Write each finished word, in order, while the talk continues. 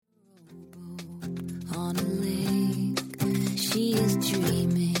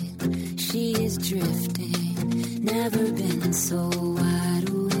drifting, never been so wide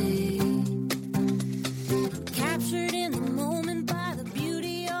awake. Captured in the moment by the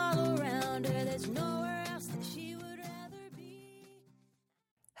beauty all around her, there's nowhere else that she would rather be.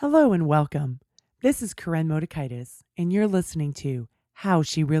 Hello and welcome. This is Karen Motikaitis, and you're listening to How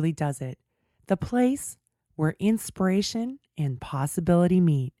She Really Does It, the place where inspiration and possibility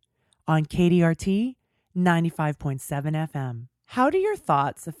meet on KDRT 95.7 FM. How do your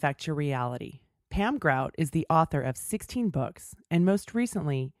thoughts affect your reality? Pam Grout is the author of 16 books, and most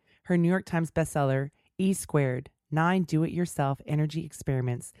recently, her New York Times bestseller, E Squared, 9 Do-It-Yourself Energy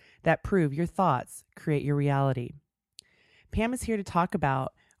Experiments that prove your thoughts create your reality. Pam is here to talk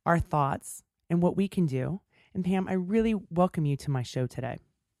about our thoughts and what we can do. And Pam, I really welcome you to my show today.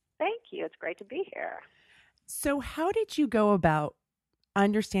 Thank you. It's great to be here. So how did you go about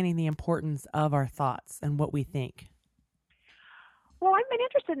understanding the importance of our thoughts and what we think? Well, I've been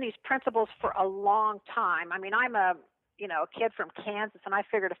interested in these principles for a long time. I mean, I'm a kid from Kansas, and I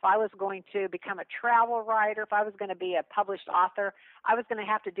figured if I was going to become a travel writer, if I was going to be a published author, I was going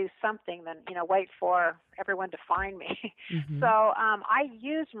to have to do something than, wait for everyone to find me. Mm-hmm. So I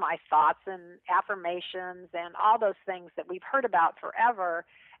used my thoughts and affirmations and all those things that we've heard about forever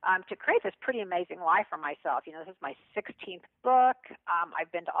to create this pretty amazing life for myself. This is my 16th book.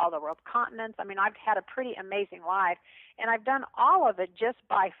 I've been to all the world continents. I mean, I've had a pretty amazing life, and I've done all of it just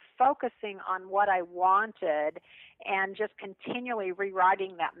by focusing on what I wanted and just continually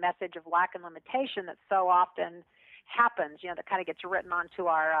rewriting that message of lack and limitation that so often happens, that kind of gets written onto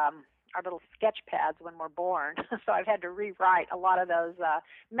our little sketch pads when we're born. So I've had to rewrite a lot of those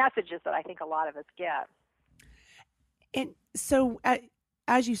messages that I think a lot of us get. And so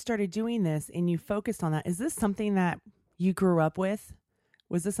as you started doing this and you focused on that, is this something that you grew up with?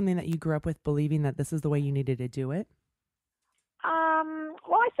 Was this something that you grew up with, believing that this is the way you needed to do it?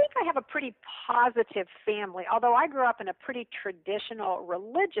 Well, I think I have a pretty positive family, although I grew up in a pretty traditional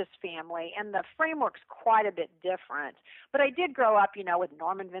religious family, and the framework's quite a bit different. But I did grow up, with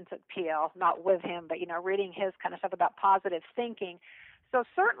Norman Vincent Peale, not with him, but, reading his kind of stuff about positive thinking. So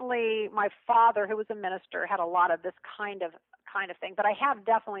certainly my father, who was a minister, had a lot of this kind of thing, but I have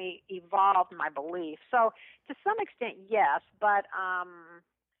definitely evolved my beliefs. So to some extent, yes, but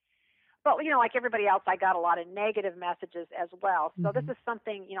like everybody else, I got a lot of negative messages as well. So This is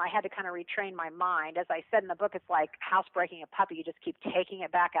something, I had to kind of retrain my mind. As I said in the book, it's like housebreaking a puppy. You just keep taking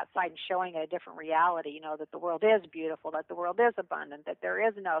it back outside and showing it a different reality, that the world is beautiful, that the world is abundant, that there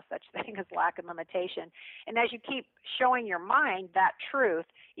is no such thing as lack and limitation. And as you keep showing your mind that truth,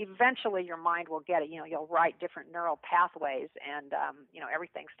 eventually your mind will get it. You'll write different neural pathways, and,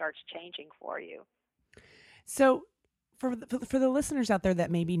 everything starts changing for you. So for the listeners out there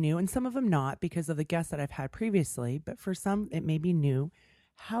that may be new, and some of them not because of the guests that I've had previously, but for some it may be new,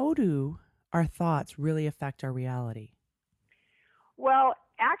 how do our thoughts really affect our reality? Well,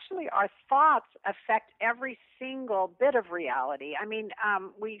 actually, our thoughts affect every single bit of reality. I mean,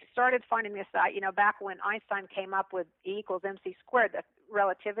 we started finding this out, back when Einstein came up with E equals mc squared, the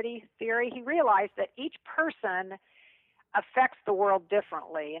relativity theory. He realized that each person affects the world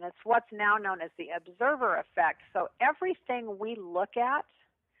differently, and it's what's now known as the observer effect. So everything we look at,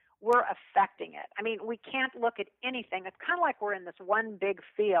 we're affecting it. I mean, we can't look at anything. It's kind of like we're in this one big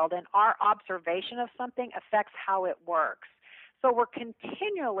field, and our observation of something affects how it works. So we're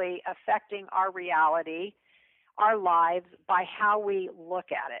continually affecting our reality, our lives, by how we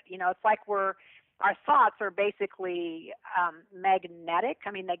look at it. It's like our thoughts are basically magnetic.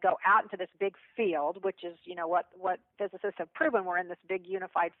 I mean, they go out into this big field, which is, what physicists have proven. We're in this big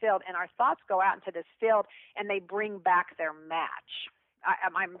unified field, and our thoughts go out into this field, and they bring back their match.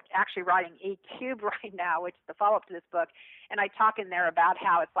 I'm actually writing E Cubed right now, which is the follow-up to this book, and I talk in there about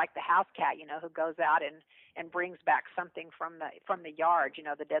how it's like the house cat, who goes out and brings back something from the yard,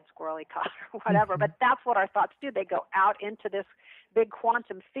 the dead squirrel he caught or whatever. But that's what our thoughts do. They go out into this big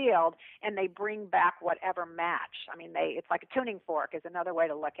quantum field, and they bring back whatever match. I mean, it's like a tuning fork is another way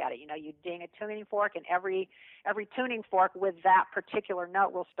to look at it. You ding a tuning fork, and every tuning fork with that particular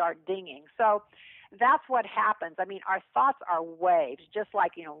note will start dinging. So that's what happens. I mean, our thoughts are waves, just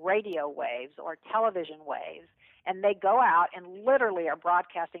like, radio waves or television waves. And they go out and literally are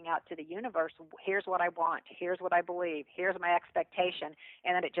broadcasting out to the universe, here's what I want, here's what I believe, here's my expectation,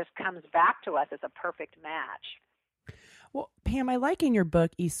 and then it just comes back to us as a perfect match. Well, Pam, I like in your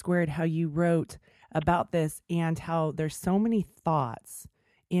book, E Squared, how you wrote about this and how there's so many thoughts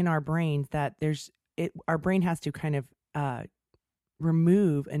in our brains that our brain has to kind of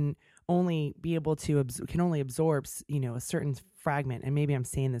remove and only be able to can only absorb, a certain fragment. And maybe I'm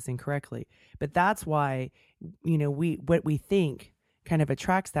saying this incorrectly, but that's why, what we think kind of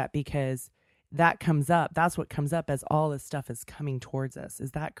attracts that, because that comes up. That's what comes up as all this stuff is coming towards us.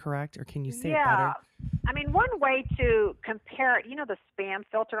 Is that correct? Or can you say it better? I mean, one way to compare it, the spam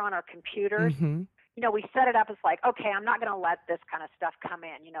filter on our computers, Mm-hmm. We set it up as like, okay, I'm not going to let this kind of stuff come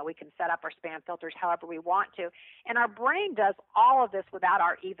in. We can set up our spam filters however we want to. And our brain does all of this without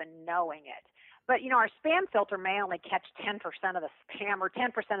our even knowing it. But, our spam filter may only catch 10% of the spam or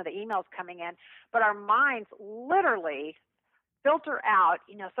 10% of the emails coming in, but our minds literally filter out,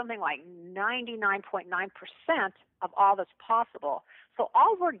 something like 99.9% of all that's possible. So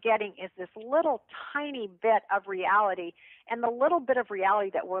all we're getting is this little tiny bit of reality, and the little bit of reality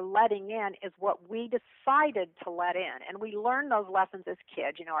that we're letting in is what we decided to let in. And we learn those lessons as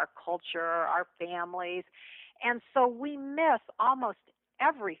kids, our culture, our families, and so we miss almost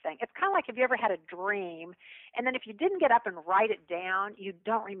everything. It's kind of like, have you ever had a dream, and then if you didn't get up and write it down, you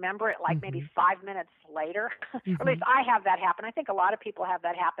don't remember it like maybe 5 minutes later. Or at least I have that happen. I think a lot of people have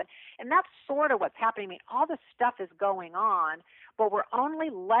that happen. And that's sort of what's happening. I mean, all this stuff is going on, but we're only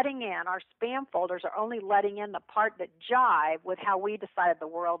letting in, our spam folders are only letting in the part that jive with how we decided the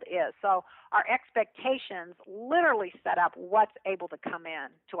world is. So our expectations literally set up what's able to come in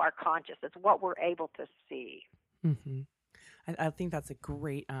to our consciousness, what we're able to see. Mm-hmm. I think that's a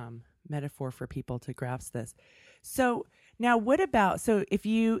great metaphor for people to grasp this. So now what about, so if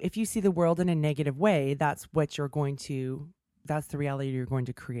you see the world in a negative way, that's the reality you're going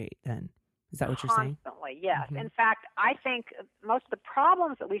to create then. Is that what you're saying? Constantly, yes. Mm-hmm. In fact, I think most of the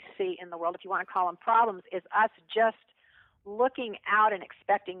problems that we see in the world, if you want to call them problems, is us just looking out and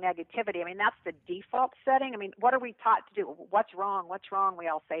expecting negativity. I mean, that's the default setting. I mean, what are we taught to do? What's wrong? What's wrong? We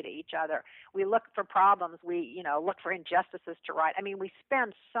all say to each other. We look for problems. We, look for injustices to right. I mean, we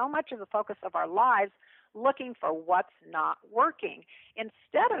spend so much of the focus of our lives looking for what's not working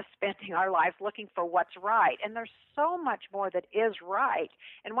instead of spending our lives looking for what's right. And there's so much more that is right.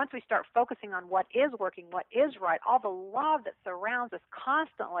 And once we start focusing on what is working, what is right, all the love that surrounds us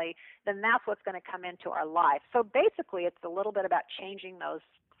constantly, then that's what's going to come into our life. So basically, it's a little bit about changing those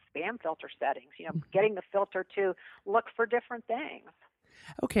spam filter settings, getting the filter to look for different things.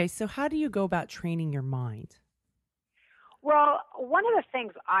 Okay, so how do you go about training your mind? Well, one of the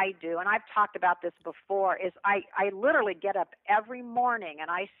things I do, and I've talked about this before, is I literally get up every morning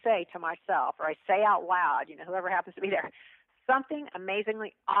and I say to myself, or I say out loud, whoever happens to be there, something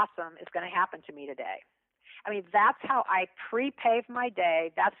amazingly awesome is going to happen to me today. I mean, that's how I pre-pave my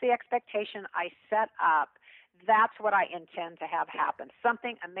day. That's the expectation I set up. That's what I intend to have happen,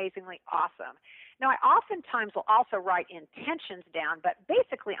 something amazingly awesome. Now, I oftentimes will also write intentions down, but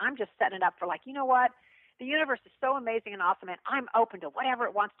basically I'm just setting it up for like, you know what? The universe is so amazing and awesome, and I'm open to whatever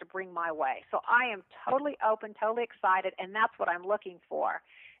it wants to bring my way. So I am totally open, totally excited, and that's what I'm looking for.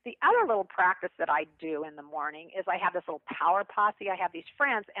 The other little practice that I do in the morning is I have this little power posse. I have these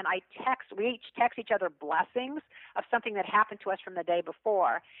friends, and we each text each other blessings of something that happened to us from the day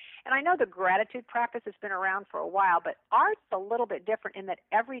before. And I know the gratitude practice has been around for a while, but ours is a little bit different in that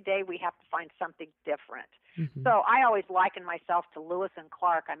every day we have to find something different. Mm-hmm. So I always liken myself to Lewis and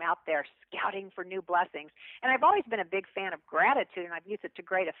Clark. I'm out there scouting for new blessings. And I've always been a big fan of gratitude, and I've used it to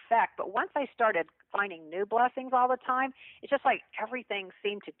great effect. But once I started finding new blessings all the time, it's just like everything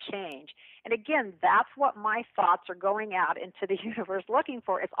seemed to change. And again, that's what my thoughts are going out into the universe looking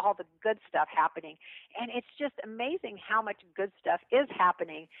for, is all the good stuff happening. And it's just amazing how much good stuff is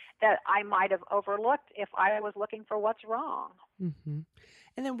happening that I might have overlooked if I was looking for what's wrong. Mm-hmm.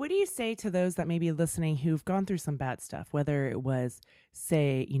 And then what do you say to those that may be listening who've gone through some bad stuff, whether it was,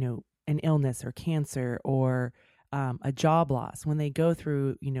 say, an illness or cancer or a job loss, when they go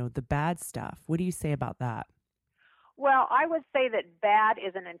through, the bad stuff? What do you say about that? Well, I would say that bad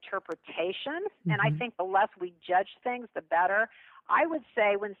is an interpretation, and I think the less we judge things, the better. I would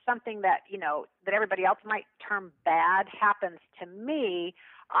say when something that, that everybody else might term bad happens to me,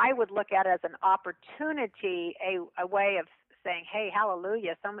 I would look at it as an opportunity, a way of saying, hey,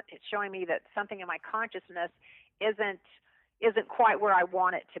 hallelujah, it's showing me that something in my consciousness isn't quite where I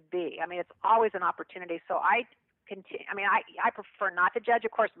want it to be. I mean, it's always an opportunity. So I prefer not to judge.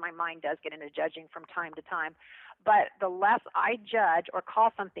 Of course, my mind does get into judging from time to time. But the less I judge or call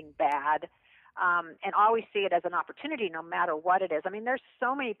something bad, and always see it as an opportunity no matter what it is. I mean, there's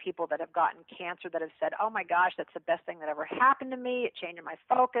so many people that have gotten cancer that have said, oh my gosh, that's the best thing that ever happened to me. It changed my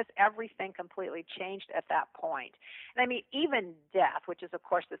focus. Everything completely changed at that point. And I mean, even death, which is, of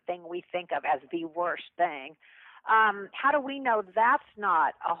course, the thing we think of as the worst thing, how do we know that's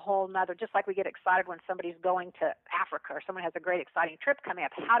not a whole nother, just like we get excited when somebody's going to Africa or someone has a great exciting trip coming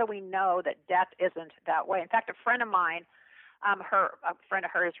up, how do we know that death isn't that way? In fact, a friend of mine, a friend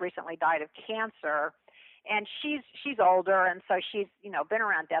of hers recently died of cancer, And she's older, and so she's been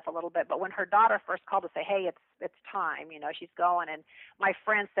around death a little bit. But when her daughter first called to say, "Hey, it's time," she's going, and my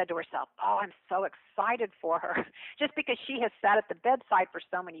friend said to herself, "Oh, I'm so excited for her," just because she has sat at the bedside for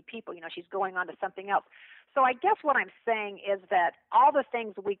so many people. She's going on to something else. So I guess what I'm saying is that all the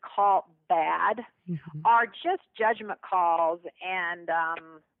things we call bad are just judgment calls, and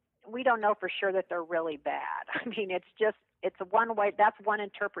we don't know for sure that they're really bad. I mean, it's one way. That's one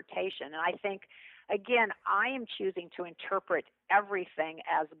interpretation, and I think, again, I am choosing to interpret everything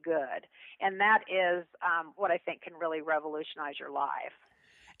as good, and that is what I think can really revolutionize your life.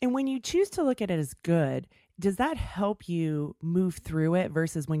 And when you choose to look at it as good, does that help you move through it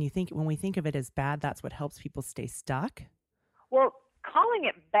versus when we think of it as bad, that's what helps people stay stuck? Well, calling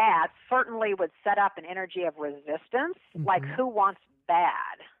it bad certainly would set up an energy of resistance, like who wants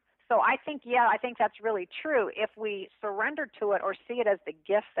bad? So I think that's really true. If we surrender to it or see it as the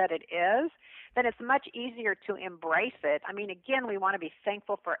gift that it is, then it's much easier to embrace it. I mean, again, we want to be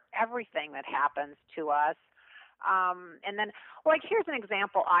thankful for everything that happens to us. And then, like, here's an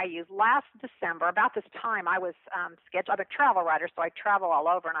example I used. Last December, about this time, I was scheduled. I'm a travel writer, so I travel all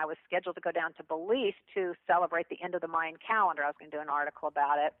over, and I was scheduled to go down to Belize to celebrate the end of the Mayan calendar. I was going to do an article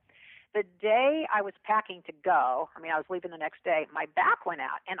about it. The day I was packing to go, I was leaving the next day, my back went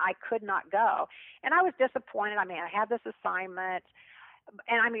out, and I could not go. And I was disappointed. I had this assignment,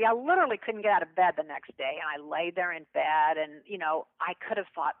 and I literally couldn't get out of bed the next day. And I lay there in bed, and, I could have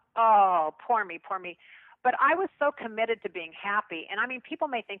thought, oh, poor me, poor me. But I was so committed to being happy. And people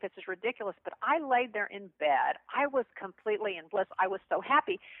may think this is ridiculous, but I laid there in bed. I was completely in bliss. I was so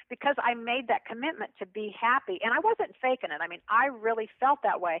happy because I made that commitment to be happy. And I wasn't faking it. I really felt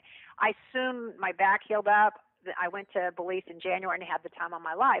that way. My back healed up. I went to Belize in January and had the time of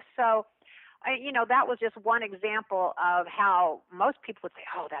my life. So, that was just one example of how most people would say,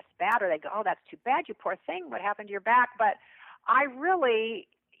 oh, that's bad. Or they go, oh, that's too bad, you poor thing. What happened to your back? But I really...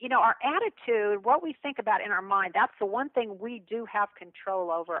 our attitude, what we think about in our mind, that's the one thing we do have control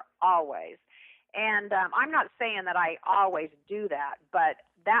over always. And I'm not saying that I always do that, but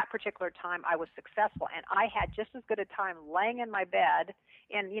that particular time I was successful, and I had just as good a time laying in my bed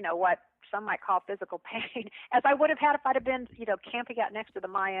in, what some might call physical pain, as I would have had if I'd have been, camping out next to the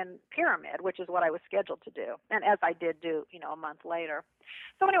Mayan pyramid, which is what I was scheduled to do, and as I did do, a month later.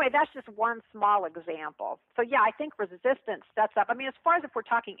 So anyway, that's just one small example. So yeah, I think resistance sets up. As far as if we're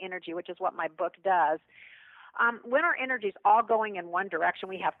talking energy, which is what my book does, when our energy is all going in one direction,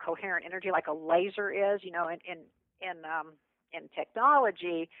 we have coherent energy like a laser is, in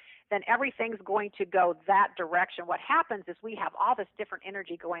technology, then everything's going to go that direction. What happens is we have all this different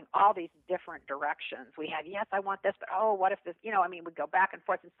energy going all these different directions. We have, yes, I want this, but oh, what if this, we go back and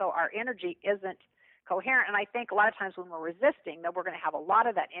forth. And so our energy isn't coherent. And I think a lot of times when we're resisting, that we're going to have a lot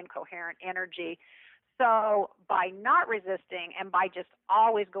of that incoherent energy. So by not resisting and by just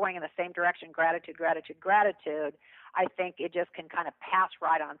always going in the same direction, gratitude, gratitude, gratitude, I think it just can kind of pass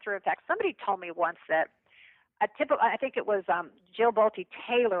right on through. In fact, somebody told me once that I think it was Jill Bolte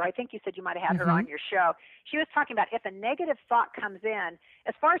Taylor. I think you said you might have had her on your show. She was talking about if a negative thought comes in,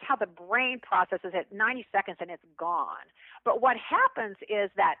 as far as how the brain processes it, 90 seconds and it's gone. But what happens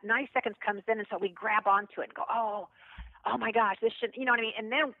is that 90 seconds comes in, and so we grab onto it and go, oh my gosh, this should, you know what I mean?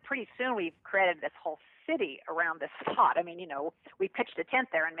 And then pretty soon we've created this whole city around this thought. We pitched a tent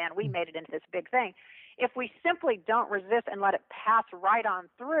there, and man, we made it into this big thing. If we simply don't resist and let it pass right on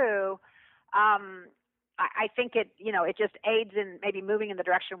through, I think it just aids in maybe moving in the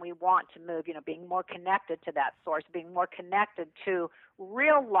direction we want to move, being more connected to that source, being more connected to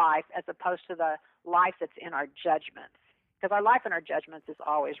real life as opposed to the life that's in our judgments. Because our life and our judgments is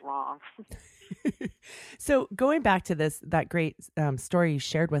always wrong. So going back to that great story you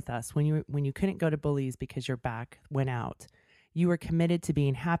shared with us, when you couldn't go to Belize because your back went out, you were committed to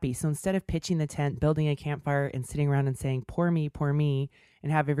being happy. So instead of pitching the tent, building a campfire, and sitting around and saying, poor me,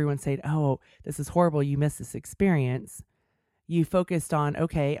 and have everyone say, oh, this is horrible, you missed this experience, you focused on,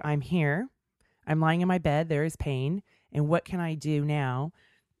 okay, I'm here, I'm lying in my bed, there is pain, and what can I do now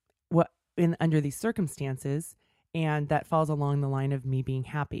under these circumstances? And that falls along the line of me being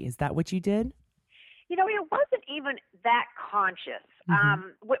happy. Is that what you did? It wasn't even that conscious.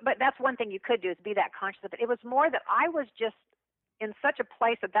 But that's one thing you could do, is be that conscious of it. It was more that I was just in such a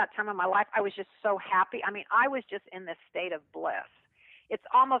place at that time of my life. I was just so happy. I was just in this state of bliss. It's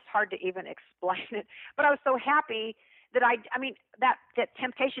almost hard to even explain it. But I was so happy that that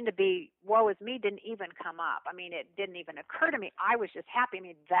temptation to be woe is me didn't even come up. It didn't even occur to me. I was just happy.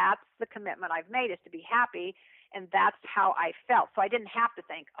 That's the commitment I've made, is to be happy. And that's how I felt. So I didn't have to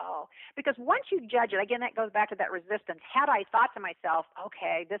think, oh, because once you judge it, again, that goes back to that resistance. Had I thought to myself,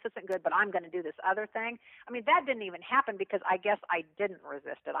 okay, this isn't good, but I'm going to do this other thing, I mean, that didn't even happen because I guess I didn't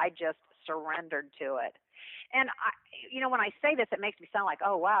resist it. I just surrendered to it. And, when I say this, it makes me sound like,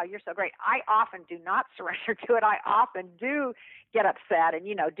 oh, wow, you're so great. I often do not surrender to it. I often do get upset and,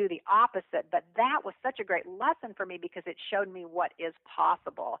 do the opposite. But that was such a great lesson for me because it showed me what is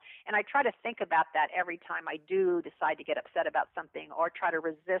possible. And I try to think about that every time I do decide to get upset about something or try to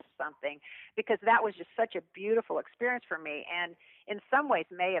resist something, because that was just such a beautiful experience for me. And in some ways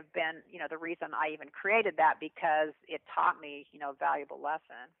may have been, the reason I even created that, because it taught me, a valuable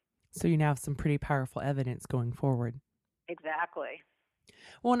lesson. So you now have some pretty powerful evidence going forward. Exactly.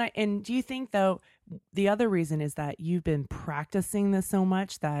 Well, and do you think, though, the other reason is that you've been practicing this so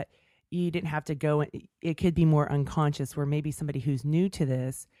much that you didn't have to go, it could be more unconscious, where maybe somebody who's new to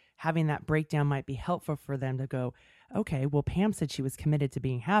this, having that breakdown might be helpful for them to go, okay, well, Pam said she was committed to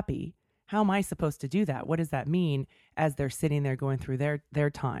being happy. How am I supposed to do that? What does that mean as they're sitting there going through their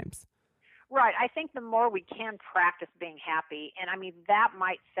times? Right. I think the more we can practice being happy, and I mean, that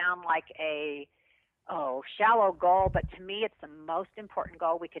might sound like a shallow goal, but to me it's the most important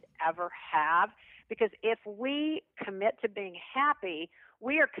goal we could ever have, because if we commit to being happy,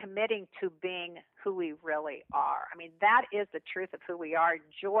 we are committing to being who we really are. I mean, that is the truth of who we are,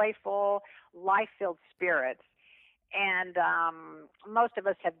 joyful, life-filled spirits. And most of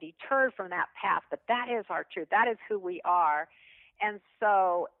us have deterred from that path, but that is our truth. That is who we are. And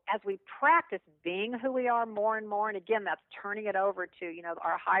so as we practice being who we are more and more, and again, that's turning it over to,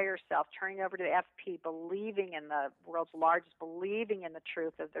 our higher self, turning it over to the FP, believing in the world's largest, believing in the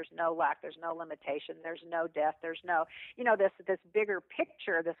truth of there's no lack, there's no limitation, there's no death, there's no, this bigger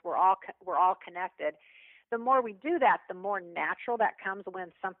picture, we're all connected. The more we do that, the more natural that comes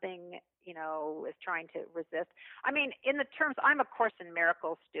when something, is trying to resist. I mean, in the terms, I'm a Course in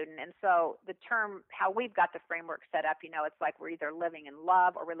Miracles student, and so the term, how we've got the framework set up, it's like we're either living in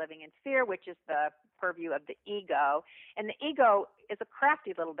love or we're living in fear, which is the purview of the ego. And the ego is a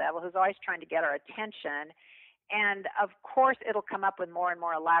crafty little devil who's always trying to get our attention. And of course, it'll come up with more and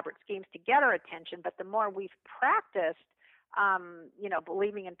more elaborate schemes to get our attention, but the more we've practiced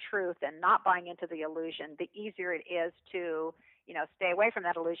believing in truth and not buying into the illusion, the easier it is to, stay away from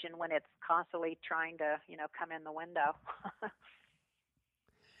that illusion when it's constantly trying to, come in the window.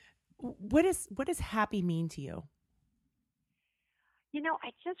 What does happy mean to you?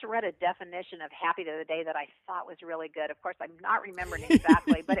 I just read a definition of happy the other day that I thought was really good. Of course, I'm not remembering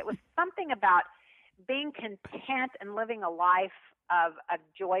exactly, but it was something about being content and living a life of a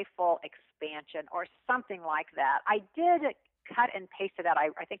joyful expansion or something like that. I did cut and pasted that.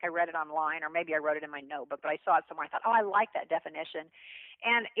 I think I read it online, or maybe I wrote it in my notebook, but I saw it somewhere. I thought, I like that definition.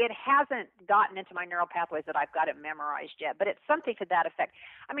 And it hasn't gotten into my neural pathways that I've got it memorized yet, but it's something to that effect.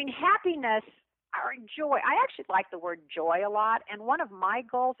 I mean, happiness or joy, I actually like the word joy a lot, and one of my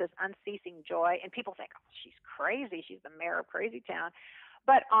goals is unceasing joy. And people think, oh, she's crazy. She's the mayor of Crazy Town.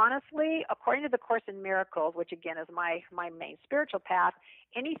 But honestly, according to the Course in Miracles, which again is my main spiritual path,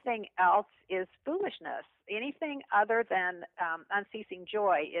 anything else is foolishness. Anything other than unceasing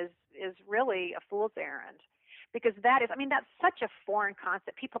joy is really a fool's errand. Because that's such a foreign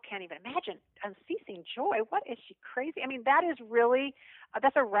concept. People can't even imagine unceasing joy. What, is she crazy? I mean, that is really,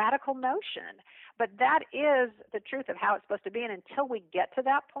 that's a radical notion. But that is the truth of how it's supposed to be. And until we get to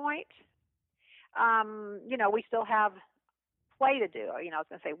that point, we still have play to do. I was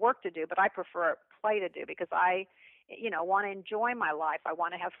going to say work to do, but I prefer play to do, because I, want to enjoy my life. I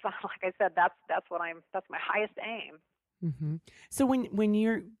want to have fun. Like I said, that's my highest aim. Mm-hmm. So when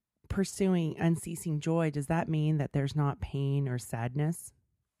you're pursuing unceasing joy, does that mean that there's not pain or sadness?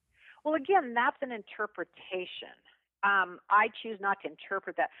 Well, again, that's an interpretation. I choose not to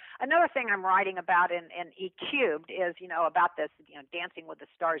interpret that. Another thing I'm writing about in E Cubed is, about this, Dancing with the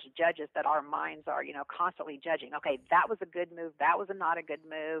Stars judges that our minds are, constantly judging. Okay, that was a good move. That was not a good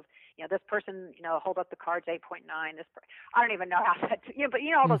move. This person, hold up the cards 8.9. I don't even know how that, but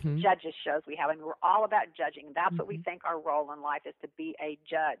all those judges shows we have. I mean, we're all about judging. That's what we think our role in life is, to be a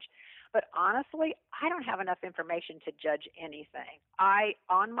judge. But honestly, I don't have enough information to judge anything. I,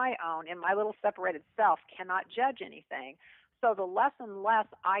 on my own, in my little separated self, cannot judge anything. So the less and less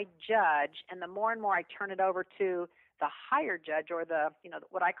I judge, and the more and more I turn it over to the higher judge, or the,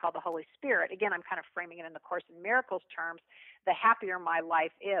 what I call the Holy Spirit. Again, I'm kind of framing it in the Course in Miracles terms, the happier my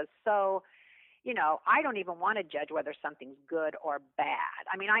life is. So, I don't even want to judge whether something's good or bad.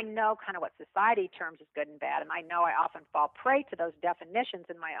 I mean, I know kind of what society terms as good and bad, and I know I often fall prey to those definitions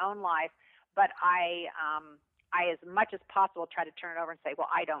in my own life, but I as much as possible, try to turn it over and say, well,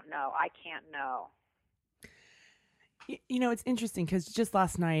 I don't know. I can't know. It's interesting because just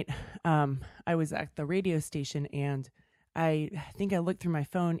last night, I was at the radio station and I think I looked through my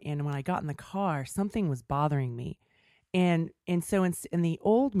phone, and when I got in the car, something was bothering me. And so in the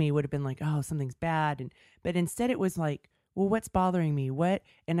old me would have been like, oh, something's bad. But instead it was like, well, what's bothering me?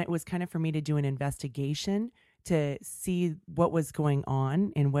 And it was kind of for me to do an investigation to see what was going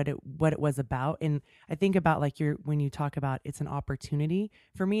on and what it was about. And I think about like when you talk about it's an opportunity,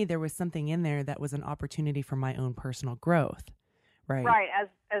 for me, there was something in there that was an opportunity for my own personal growth. Right. Right.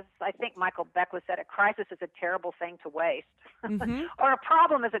 As I think Michael Beckwith said, a crisis is a terrible thing to waste, or a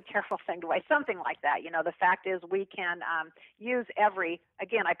problem is a terrible thing to waste, something like that. The fact is we can use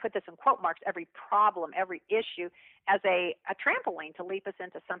again, I put this in quote marks, every problem, every issue as a trampoline to leap us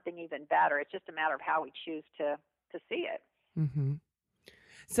into something even better. It's just a matter of how we choose to see it. Mm-hmm.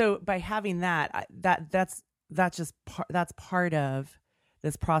 So by having that's part of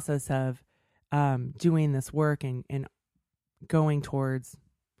this process of doing this work and going towards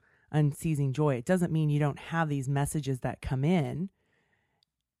unceasing joy. It doesn't mean you don't have these messages that come in.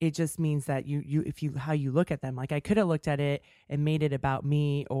 It just means that how you look at them. Like I could have looked at it and made it about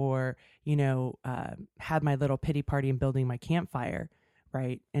me, or had my little pity party and building my campfire,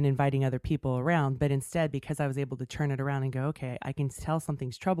 right, and inviting other people around. But instead, because I was able to turn it around and go, okay, I can tell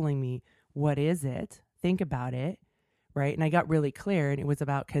something's troubling me. What is it? Think about it. Right. And I got really clear, and it was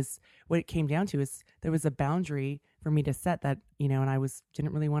about, because what it came down to is there was a boundary for me to set that, and I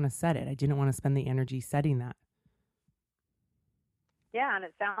didn't really want to set it. I didn't want to spend the energy setting that. Yeah. And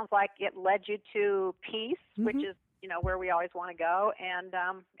it sounds like it led you to peace, which is, where we always want to go, and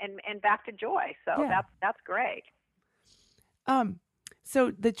back to joy. So yeah. That's great.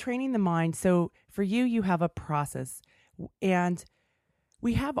 So the training the mind. So for you have a process, and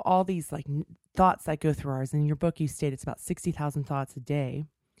we have all these like thoughts that go through ours. In your book, you state it's about 60,000 thoughts a day.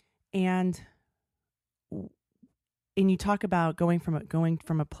 And you talk about going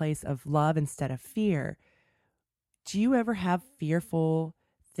from a place of love instead of fear. Do you ever have fearful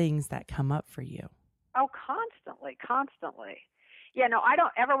things that come up for you? Oh, constantly. Yeah, no, I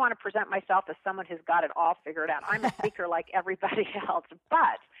don't ever want to present myself as someone who's got it all figured out. I'm a seeker like everybody else,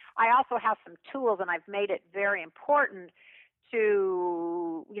 but I also have some tools, and I've made it very important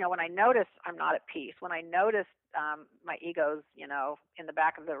to, when I notice I'm not at peace, when I notice my ego's, in the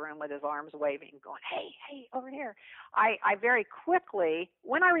back of the room with his arms waving, going, hey, over here, I very quickly,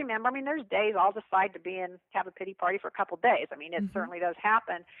 when I remember, there's days I'll decide to have a pity party for a couple days. It certainly does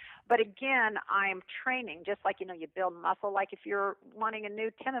happen. But again, I'm training, just like, you build muscle, like if you're wanting a new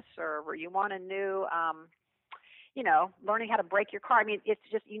tennis serve, or you want a new, learning how to brake your car. It's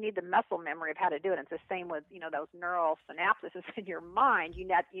just, you need the muscle memory of how to do it. And it's the same with, those neural synapses in your mind. You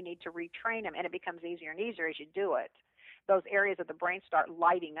need to retrain them, and it becomes easier and easier as you do it. Those areas of the brain start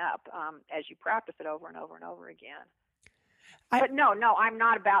lighting up as you practice it over and over and over again. But no, I'm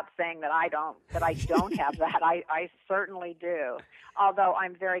not about saying that I don't have that. I certainly do. Although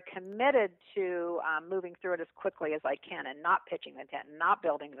I'm very committed to moving through it as quickly as I can, and not pitching the tent, and not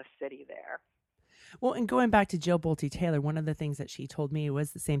building the city there. Well, and going back to Jill Bolte Taylor, one of the things that she told me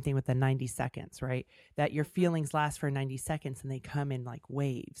was the same thing with the 90 seconds, right? That your feelings last for 90 seconds and they come in like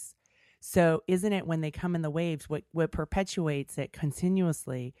waves. So isn't it when they come in the waves, what perpetuates it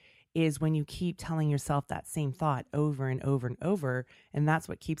continuously is when you keep telling yourself that same thought over and over and over, and that's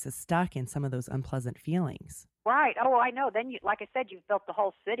what keeps us stuck in some of those unpleasant feelings. Right. Oh, I know. Then, like I said, you've built the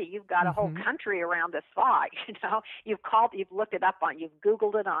whole city. You've got a whole country around this thought. You've looked it up you've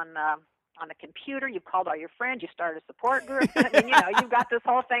Googled it on the computer, you've called all your friends, you started a support group, you've got this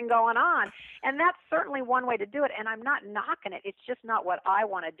whole thing going on. And that's certainly one way to do it, and I'm not knocking it. It's just not what I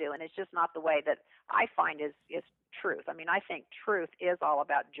want to do, and it's just not the way that I find is truth. I think truth is all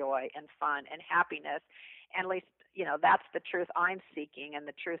about joy and fun and happiness, and at least, that's the truth I'm seeking and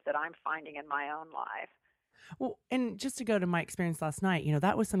the truth that I'm finding in my own life. Well, and just to go to my experience last night,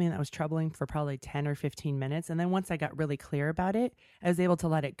 that was something that was troubling for probably 10 or 15 minutes. And then once I got really clear about it, I was able to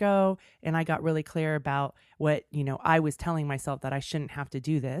let it go. And I got really clear about what, I was telling myself that I shouldn't have to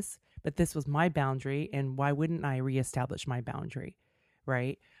do this, but this was my boundary. And why wouldn't I reestablish my boundary?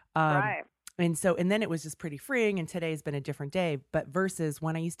 Right. Right. And then it was just pretty freeing. And today's been a different day. But versus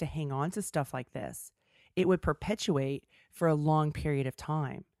when I used to hang on to stuff like this, it would perpetuate for a long period of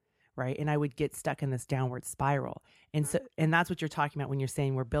time. Right. And I would get stuck in this downward spiral. And that's what you're talking about when you're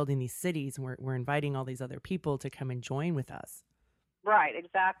saying we're building these cities and we're inviting all these other people to come and join with us. Right.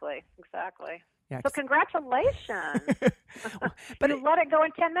 Exactly. Yeah, so congratulations. But you let it go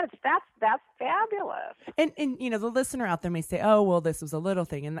in 10 minutes. That's fabulous. And the listener out there may say, oh, well, this was a little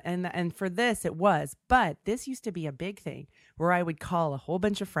thing. And for this, it was. But this used to be a big thing where I would call a whole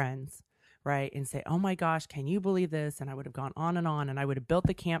bunch of friends right? And say, oh my gosh, can you believe this? And I would have gone on, and I would have built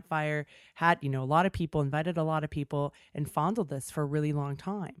the campfire, had, a lot of people, invited a lot of people, and fondled this for a really long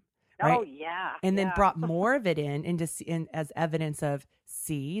time, right? Oh, yeah. And then yeah. brought more of it in just as evidence of,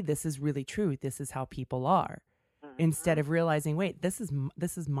 see, this is really true. This is how people are. Instead of realizing, wait, this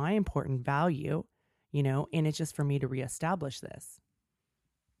is my important value, and it's just for me to reestablish this.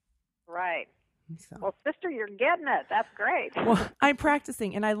 Right. So. Well, sister, you're getting it. That's great. Well, I'm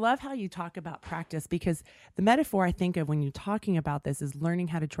practicing, and I love how you talk about practice, because the metaphor I think of when you're talking about this is learning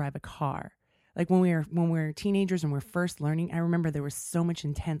how to drive a car. Like when we're teenagers and we're first learning, I remember there was so much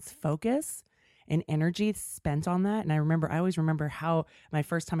intense focus and energy spent on that. And I always remember how my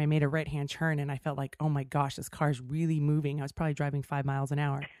first time I made a right-hand turn and I felt like, oh my gosh, this car is really moving. I was probably driving 5 miles an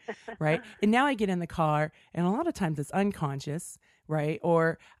hour, right? And now I get in the car and a lot of times it's unconscious, right?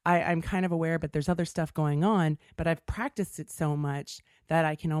 Or I'm kind of aware, but there's other stuff going on, but I've practiced it so much that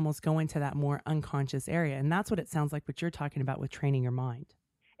I can almost go into that more unconscious area. And that's what it sounds like what you're talking about with training your mind.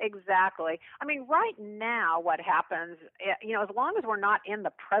 Exactly. I mean, right now, what happens, as long as we're not in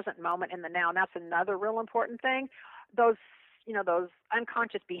the present moment, in the now, and that's another real important thing, those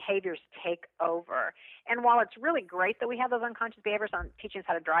unconscious behaviors take over. And while it's really great that we have those unconscious behaviors on teaching us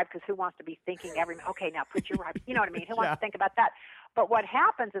how to drive, because who wants to be thinking okay, now put your right, you know what I mean? Who wants to think about that? But what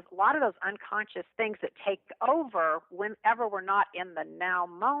happens is a lot of those unconscious things that take over whenever we're not in the now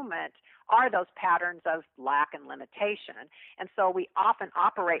moment are those patterns of lack and limitation. And so we often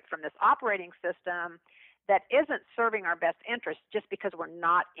operate from this operating system that isn't serving our best interest just because we're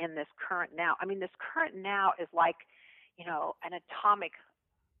not in this current now. I mean, this current now is like,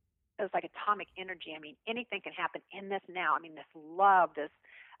 it's like atomic energy. I mean, anything can happen in this now. I mean, this love, this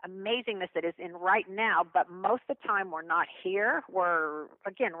amazingness that is in right now, but most of the time we're not here. We're,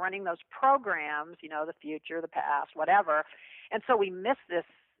 again, running those programs, the future, the past, whatever. And so we miss this,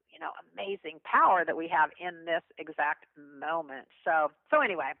 amazing power that we have in this exact moment. So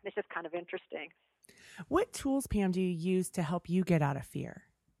anyway, it's just kind of interesting. What tools, Pam, do you use to help you get out of fear?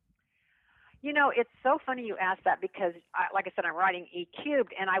 It's so funny you asked that because, like I said, I'm writing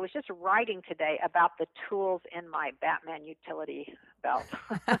E-Cubed, and I was just writing today about the tools in my Batman utility belt.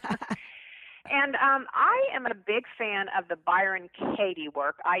 And I am a big fan of the Byron Katie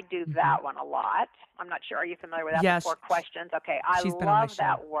work. I do that one a lot. I'm not sure. Are you familiar with that? Yes. 4 questions. Okay. I love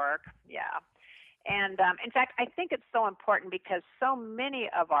that work. Yeah. And in fact, I think it's so important because so many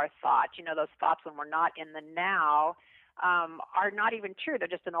of our thoughts, those thoughts when we're not in the now, are not even true. They're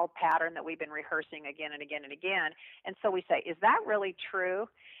just an old pattern that we've been rehearsing again and again and again. And so we say, is that really true?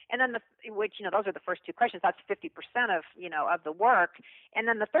 And then those are the first 2 questions. That's 50% of, of the work. And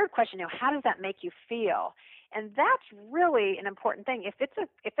then the third question, how does that make you feel? And that's really an important thing. If it's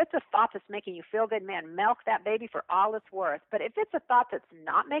a thought that's making you feel good, man, milk that baby for all it's worth. But if it's a thought that's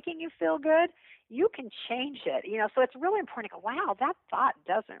not making you feel good, you can change it. So it's really important to go, wow, that thought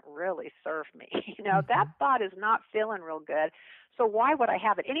doesn't really serve me. That thought is not feeling real good. So why would I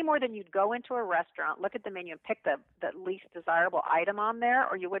have it? Any more than you'd go into a restaurant, look at the menu, and pick the least desirable item on there,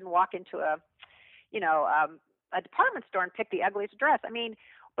 or you wouldn't walk into a department store and pick the ugliest dress. I mean,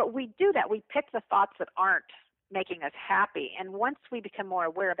 but we do that. We pick the thoughts that aren't making us happy. And once we become more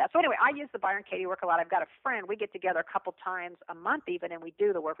aware of that. So anyway, I use the Byron Katie work a lot. I've got a friend. We get together a couple times a month even, and we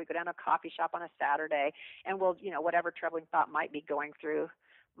do the work. We go down to a coffee shop on a Saturday, and we'll, whatever troubling thought might be going through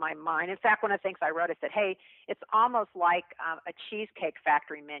my mind. In fact, one of the things I wrote, I said, hey, it's almost like a Cheesecake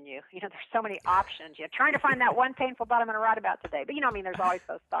Factory menu. There's so many options. Trying to find that one painful thought I'm going to write about today. But, there's always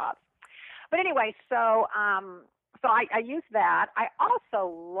those thoughts. But anyway, so I use that. I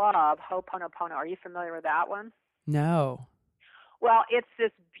also love Ho'oponopono. Are you familiar with that one? No. Well, it's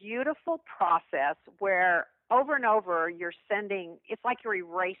this beautiful process where over and over you're it's like you're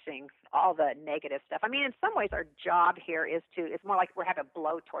erasing all the negative stuff. I mean, in some ways our job here it's more like we're having a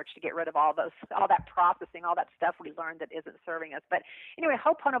blowtorch to get rid of all that processing, all that stuff we learned that isn't serving us. But anyway,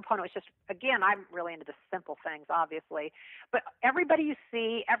 Ho'oponopono is just, again, I'm really into the simple things, obviously. But everybody you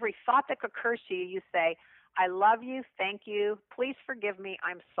see, every thought that occurs to you, you say, I love you, thank you, please forgive me,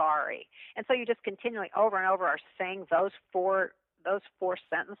 I'm sorry. And so you just continually over and over are saying those four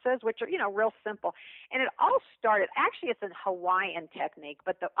sentences, which are, real simple. And it all started, actually it's a Hawaiian technique,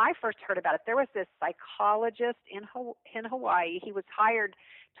 but I first heard about it. There was this psychologist in Hawaii. He was hired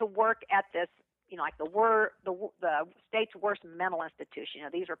to work at this, like the state's worst mental institution.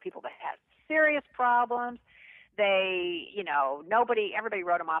 These were people that had serious problems. They, everybody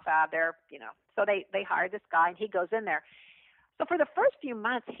wrote him off out of there, so they hired this guy and he goes in there. So for the first few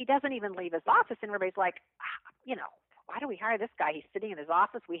months, he doesn't even leave his office and everybody's like, why do we hire this guy? He's sitting in his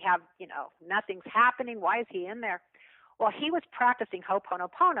office. We have, nothing's happening. Why is he in there? Well, he was practicing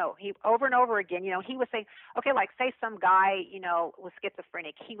Ho'oponopono. He over and over again, he was saying, okay, like say some guy, was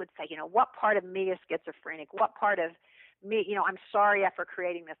schizophrenic. He would say, what part of me is schizophrenic? What part of me, I'm sorry for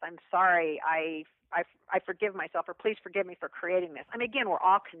creating this. I'm sorry. I forgive myself, or please forgive me for creating this. I mean, again, we're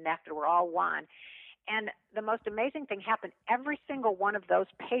all connected. We're all one. And the most amazing thing happened. Every single one of those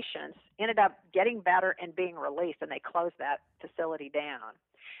patients ended up getting better and being released, and they closed that facility down.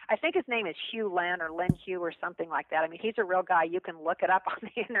 I think his name is Hugh Lin or Lin Hugh or something like that. I mean, he's a real guy. You can look it up on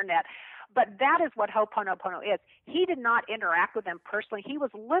the internet. But that is what Ho'oponopono is. He did not interact with them personally. He was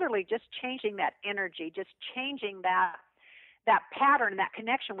literally just changing that energy, just changing that pattern, that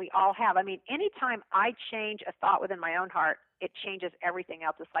connection we all have. I mean, anytime I change a thought within my own heart, it changes everything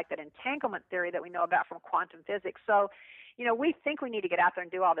else. It's like that entanglement theory that we know about from quantum physics. So, we think we need to get out there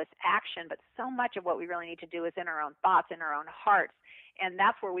and do all this action, but so much of what we really need to do is in our own thoughts, in our own hearts, and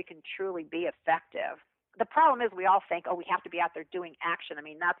that's where we can truly be effective. The problem is we all think, we have to be out there doing action. I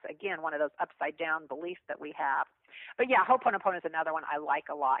mean, that's, again, one of those upside-down beliefs that we have. But, yeah, Ho'oponopono is another one I like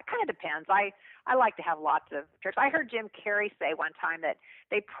a lot. It kind of depends. I like to have lots of tricks. I heard Jim Carrey say one time that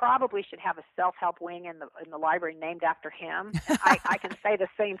they probably should have a self-help wing in the library named after him. I can say the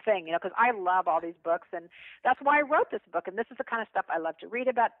same thing, because I love all these books, and that's why I wrote this book. And this is the kind of stuff I love to read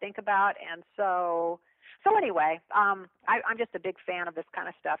about, think about, and so anyway, I'm just a big fan of this kind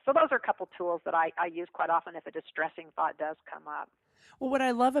of stuff. So those are a couple tools that I use quite often if a distressing thought does come up. Well, what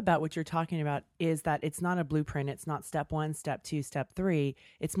I love about what you're talking about is that it's not a blueprint. It's not step 1, step 2, step 3.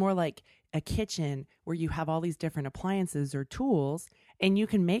 It's more like a kitchen where you have all these different appliances or tools, and you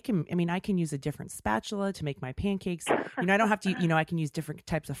can make them. I mean, I can use a different spatula to make my pancakes. I don't have to, I can use different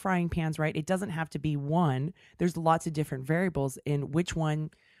types of frying pans, right? It doesn't have to be one. There's lots of different variables in which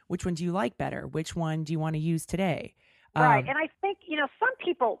one do you like better? Which one do you want to use today? Right. And I think, some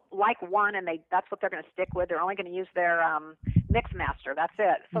people like one and that's what they're going to stick with. They're only going to use their mix master. That's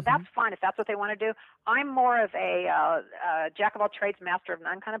it. So that's fine if that's what they want to do. I'm more of a jack of all trades, master of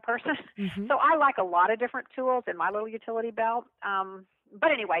none kind of person. So I like a lot of different tools in my little utility belt.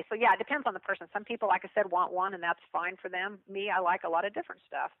 But anyway, so yeah, it depends on the person. Some people, like I said, want one, and that's fine for them. Me, I like a lot of different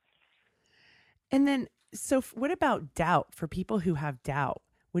stuff. And then, so what about doubt? For people who have doubt,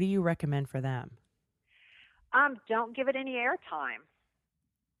 what do you recommend for them? Don't give it any airtime.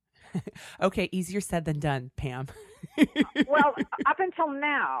 Okay, easier said than done, Pam. Well, up until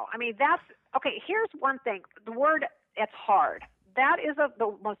now, I mean, okay, here's one thing. The word, it's hard. That is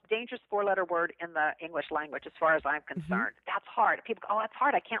the most dangerous 4-letter word in the English language as far as I'm concerned. That's hard. People go, that's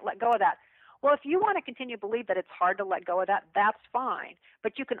hard. I can't let go of that. Well, if you want to continue to believe that it's hard to let go of that, that's fine.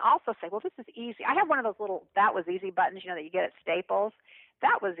 But you can also say, well, this is easy. I have one of those little that was easy buttons, that you get at Staples.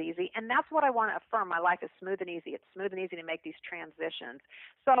 That was easy, and that's what I want to affirm. My life is smooth and easy. It's smooth and easy to make these transitions.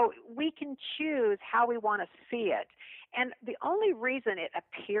 So we can choose how we want to see it. And the only reason it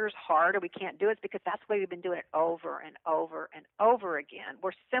appears hard or we can't do it is because that's the way we've been doing it over and over and over again.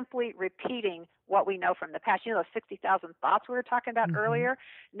 We're simply repeating what we know from the past. Those 60,000 thoughts we were talking about earlier,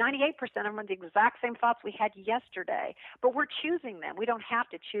 98% of them are the exact same thoughts we had yesterday. But we're choosing them. We don't have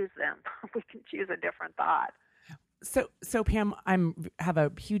to choose them. We can choose a different thought. So Pam, have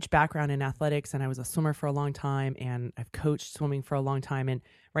a huge background in athletics, and I was a swimmer for a long time, and I've coached swimming for a long time. And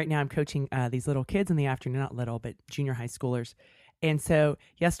right now I'm coaching these little kids in the afternoon, not little, but junior high schoolers. And so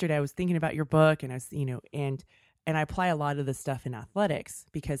yesterday I was thinking about your book, and I was, and I apply a lot of this stuff in athletics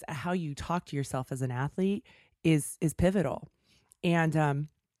because how you talk to yourself as an athlete is pivotal. And,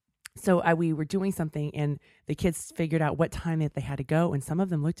 so we were doing something, and the kids figured out what time that they had to go. And some of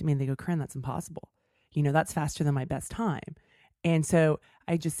them looked at me and they go, Karen, that's impossible. That's faster than my best time. And so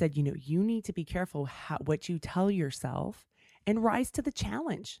I just said, you need to be careful what you tell yourself and rise to the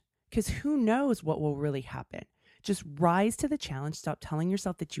challenge, because who knows what will really happen. Just rise to the challenge. Stop telling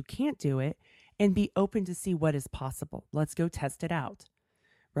yourself that you can't do it and be open to see what is possible. Let's go test it out.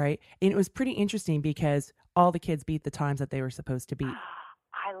 Right. And it was pretty interesting because all the kids beat the times that they were supposed to beat.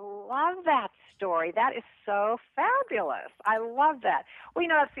 I love that story. That is so fabulous. I love that. Well,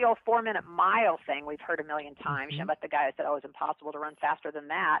 that's the old 4-minute mile thing we've heard a million times. About the guy that said, it's impossible to run faster than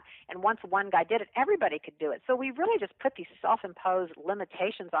that. And once one guy did it, everybody could do it. So we really just put these self-imposed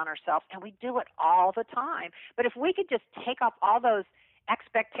limitations on ourselves, and we do it all the time. But if we could just take off all those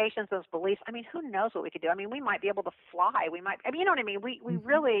expectations, those beliefs, who knows what we could do? We might be able to fly. We might, you know what I mean? We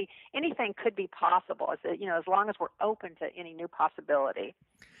really, anything could be possible as long as we're open to any new possibility.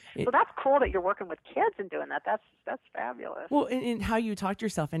 So that's cool that you're working with kids and doing that. That's fabulous. Well, and how you talk to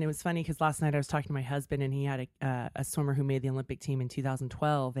yourself. And it was funny because last night I was talking to my husband, and he had a swimmer who made the Olympic team in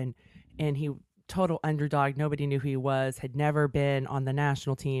 2012, and he total underdog. Nobody knew who he was, had never been on the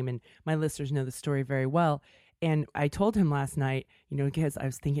national team. And my listeners know the story very well. And I told him last night, because I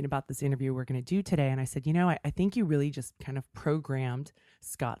was thinking about this interview we're going to do today. And I said, I think you really just kind of programmed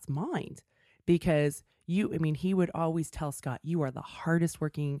Scott's mind, because he would always tell Scott, you are the hardest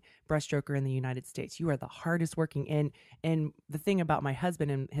working breaststroker in the United States. You are the hardest working. And the thing about my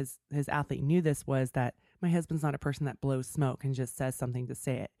husband, and his athlete knew this, was that my husband's not a person that blows smoke and just says something to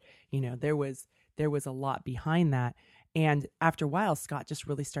say it. There was a lot behind that. And after a while, Scott just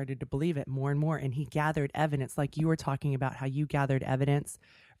really started to believe it more and more. And he gathered evidence, like you were talking about how you gathered evidence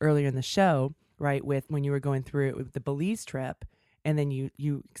earlier in the show, right? With when you were going through it with the Belize trip, and then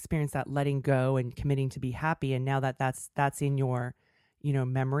you experienced that letting go and committing to be happy. And now that's in your,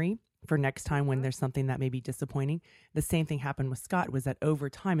 memory for next time when there's something that may be disappointing. The same thing happened with Scott, was that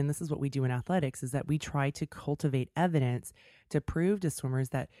over time, and this is what we do in athletics, is that we try to cultivate evidence to prove to swimmers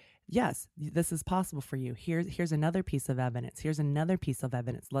that, yes, this is possible for you. Here's another piece of evidence. Here's another piece of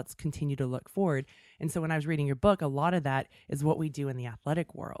evidence. Let's continue to look forward. And so when I was reading your book, a lot of that is what we do in the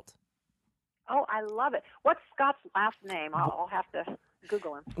athletic world. Oh, I love it. What's Scott's last name? I'll have to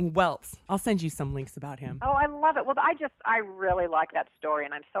Google him. Welts. I'll send you some links about him. Oh, I love it. Well, I really like that story,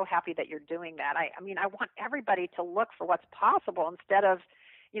 and I'm so happy that you're doing that. I want everybody to look for what's possible instead of,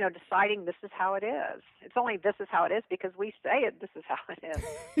 deciding this is how it is. It's only this is how it is because we say it, this is how it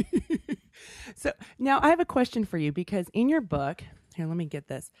is. So now I have a question for you, because in your book, here, let me get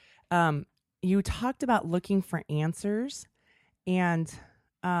this. You talked about looking for answers, and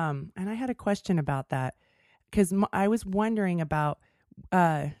I had a question about that, because I was wondering about,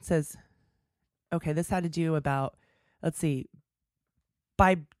 it says, okay, this had to do about, let me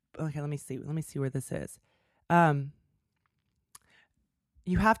see where this is.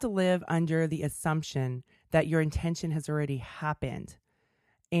 You have to live under the assumption that your intention has already happened.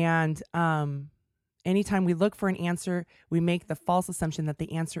 And anytime we look for an answer, we make the false assumption that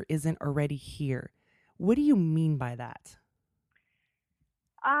the answer isn't already here. What do you mean by that?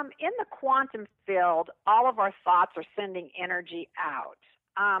 In the quantum field, all of our thoughts are sending energy out.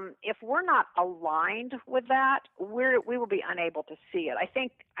 If we're not aligned with that, we will be unable to see it.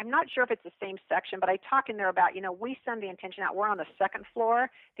 I'm not sure if it's the same section, but I talk in there about, we send the intention out. We're on the second floor.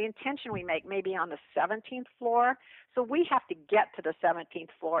 The intention we make may be on the 17th floor. So we have to get to the 17th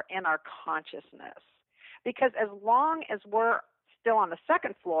floor in our consciousness. Because as long as we're still on the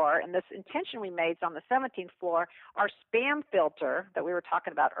second floor and this intention we made is on the 17th floor, our spam filter that we were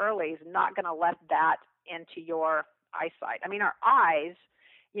talking about early is not going to let that into your eyesight. Our eyes,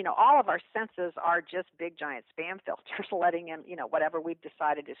 all of our senses are just big giant spam filters letting in, whatever we've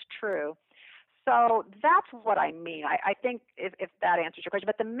decided is true. So that's what I mean. I think if that answers your question.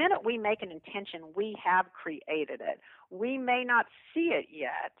 But the minute we make an intention, we have created it. We may not see it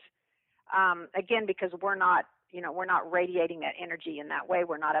yet, again, because we're not radiating that energy in that way.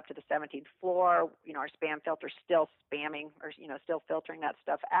 We're not up to the 17th floor. Our spam filter's still spamming or, still filtering that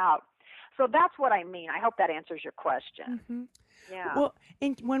stuff out. So that's what I mean. I hope that answers your question. Mm-hmm. Yeah. Well,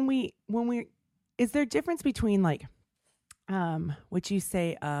 and when we, is there a difference between what you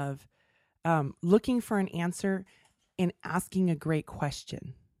say of looking for an answer and asking a great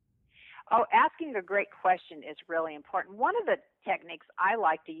question? Oh, asking a great question is really important. One of the techniques I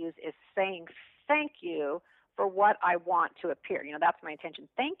like to use is saying thank you for what I want to appear. That's my intention.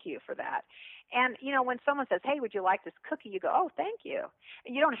 Thank you for that. And, when someone says, hey, would you like this cookie? You go, oh, thank you.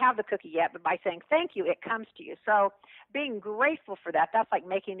 And you don't have the cookie yet, but by saying thank you, it comes to you. So being grateful for that, that's like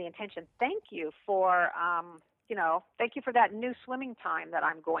making the intention. Thank you for, thank you for that new swimming time that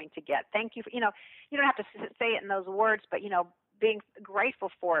I'm going to get. Thank you for, you don't have to say it in those words, but, being grateful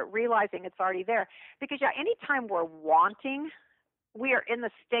for it, realizing it's already there. Because, anytime we're wanting, we are in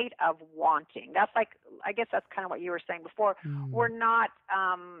the state of wanting. That's I guess that's kind of what you were saying before. We're not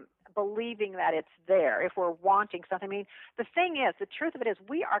believing that it's there if we're wanting something. The thing is, the truth of it is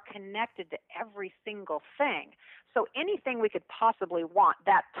we are connected to every single thing. So anything we could possibly want,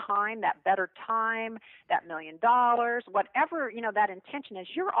 that time, that better time, that $1 million, whatever, that intention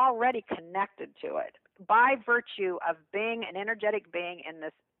is, you're already connected to it by virtue of being an energetic being in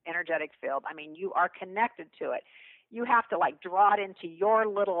this energetic field. You are connected to it. You have to draw it into your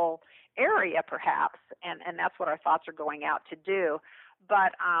little area perhaps, and that's what our thoughts are going out to do.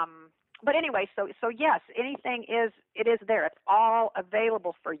 But anyway, so yes, anything is there. It's all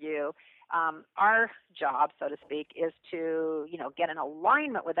available for you. Our job, so to speak, is to, get in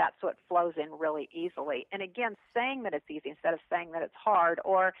alignment with that so it flows in really easily. And again, saying that it's easy instead of saying that it's hard,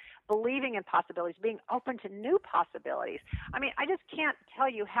 or believing in possibilities, being open to new possibilities. I mean, I just can't tell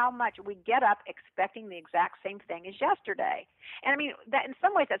you how much we get up expecting the exact same thing as yesterday. And I mean, that in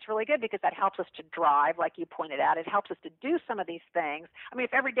some ways that's really good because that helps us to drive, like you pointed out. It helps us to do some of these things. I mean,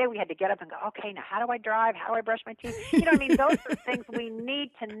 if every day we had to get up and go, okay, now how do I drive? How do I brush my teeth? I mean, those are things we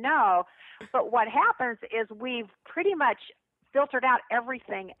need to know. But what happens is we've pretty much filtered out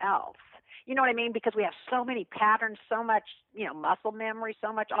everything else. You know what I mean? Because we have so many patterns, so much, muscle memory,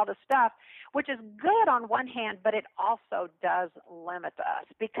 so much all this stuff, which is good on one hand, but it also does limit us.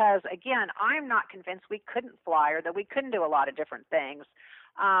 Because, again, I'm not convinced we couldn't fly or that we couldn't do a lot of different things.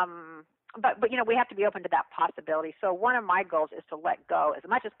 But we have to be open to that possibility. So one of my goals is to let go as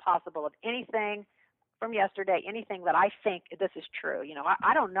much as possible of anything from yesterday, anything that I think this is true.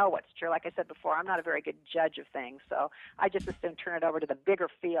 I don't know what's true. Like I said before, I'm not a very good judge of things. So I just assume turn it over to the bigger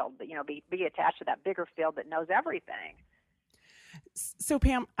field, be attached to that bigger field that knows everything. So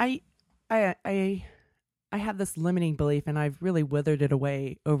Pam, I have this limiting belief, and I've really withered it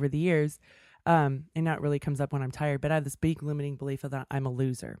away over the years. And now it really comes up when I'm tired, but I have this big limiting belief that I'm a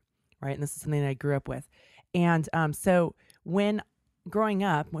loser, right? And this is something that I grew up with. And so when growing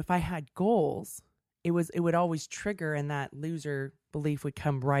up, if I had goals, it would always trigger, and that loser belief would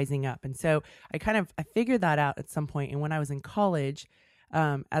come rising up. And so I figured that out at some point. And when I was in college,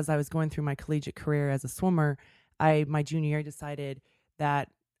 as I was going through my collegiate career as a swimmer, my junior year decided that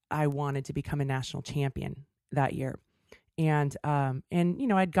I wanted to become a national champion that year. And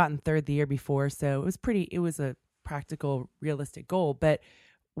I'd gotten third the year before, so it was a practical, realistic goal. But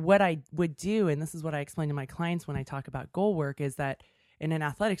what I would do, and this is what I explain to my clients when I talk about goal work, is that, and in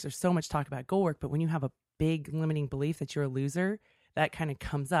athletics, there's so much talk about goal work, but when you have a big limiting belief that you're a loser, that kind of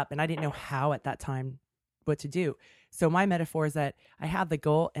comes up. And I didn't know how at that time what to do. So my metaphor is that I have the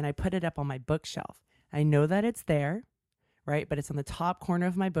goal and I put it up on my bookshelf. I know that it's there, right? But it's on the top corner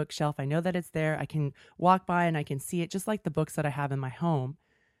of my bookshelf. I know that it's there. I can walk by and I can see it, just like the books that I have in my home.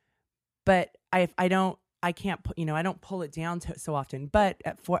 But I don't pull it down so often. But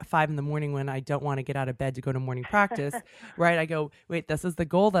at 5 a.m, when I don't want to get out of bed to go to morning practice, right, I go, wait, this is the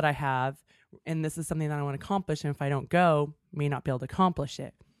goal that I have, and this is something that I want to accomplish. And if I don't go, I may not be able to accomplish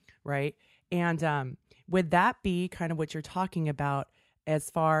it, right? And would that be kind of what you're talking about as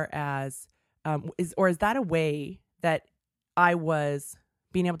far as, is that a way that I was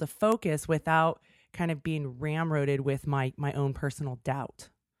being able to focus without kind of being ramroded with my own personal doubt?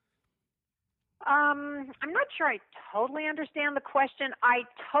 I'm not sure I totally understand the question. I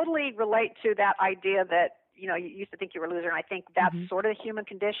totally relate to that idea that, you used to think you were a loser, and I think that's sort of the human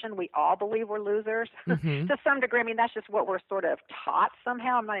condition. We all believe we're losers to some degree. I mean, that's just what we're sort of taught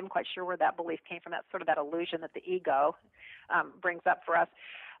somehow. I'm not even quite sure where that belief came from. That's sort of that illusion that the ego brings up for us.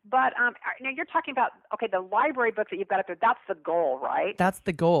 But now you're talking about, the library books that you've got up there, that's the goal, right? That's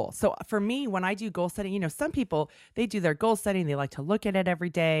the goal. So for me, when I do goal setting, some people, they do their goal setting, they like to look at it every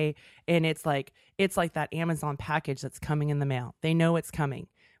day, and it's like that Amazon package that's coming in the mail. They know it's coming,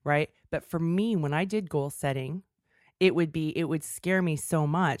 right? But for me, when I did goal setting, it would scare me so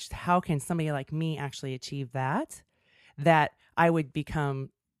much. How can somebody like me actually achieve that I would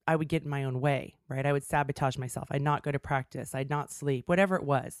get in my own way, right? I would sabotage myself. I'd not go to practice. I'd not sleep, whatever it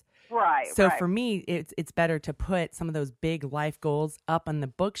was. Right. So for me, it's better to put some of those big life goals up on the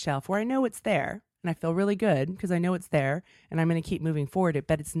bookshelf where I know it's there, and I feel really good because I know it's there, and I'm going to keep moving forward.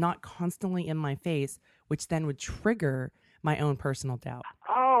 But it's not constantly in my face, which then would trigger my own personal doubt.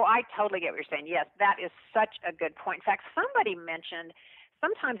 Oh, I totally get what you're saying. Yes, that is such a good point. In fact, somebody mentioned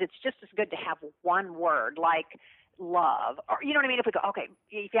sometimes it's just as good to have one word, like love, or you know what I mean? If we go, okay,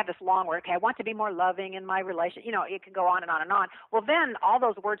 if you have this long word, okay, I want to be more loving in my relation, it can go on and on and on. Well, then all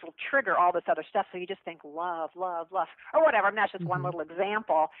those words will trigger all this other stuff. So you just think love, love, love, or whatever. I mean, that's just one little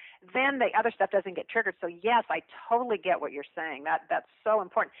example. Then the other stuff doesn't get triggered. So yes, I totally get what you're saying. That's so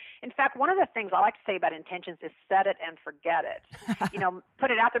important. In fact, one of the things I like to say about intentions is set it and forget it.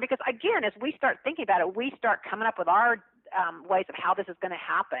 Put it out there, because again, as we start thinking about it, we start coming up with our ways of how this is going to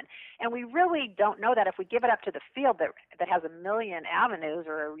happen. And we really don't know that if we give it up to the field that has a million avenues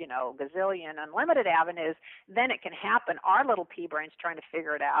or, gazillion unlimited avenues, then it can happen. Our little pea brain's trying to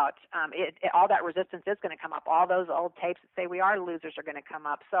figure it out. All that resistance is going to come up. All those old tapes that say we are losers are going to come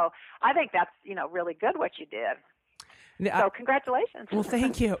up. So I think that's, really good what you did. So congratulations. Well,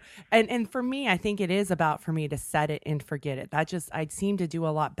 thank you. And for me, I think it is about for me to set it and forget it. I'd seem to do a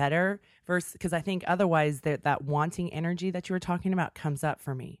lot better because I think otherwise that wanting energy that you were talking about comes up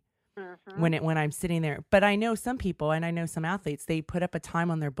for me. Mm-hmm. when I'm sitting there. But I know some people, and I know some athletes, they put up a time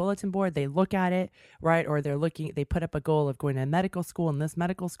on their bulletin board, they look at it, right? Or they put up a goal of going to medical school, and this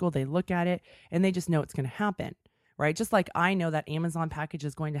medical school, they look at it and they just know it's going to happen. Right? Just like I know that Amazon package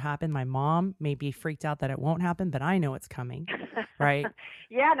is going to happen. My mom may be freaked out that it won't happen, but I know it's coming. Right?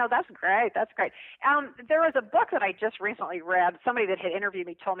 Yeah, no, that's great. That's great. There was a book that I just recently read. Somebody that had interviewed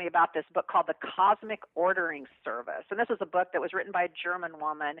me told me about this book called The Cosmic Ordering Service. And this was a book that was written by a German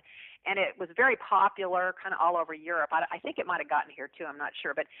woman, and it was very popular kind of all over Europe. I think it might have gotten here too. I'm not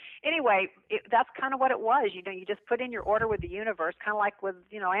sure. But anyway, that's kind of what it was. You know, you just put in your order with the universe, kind of like with,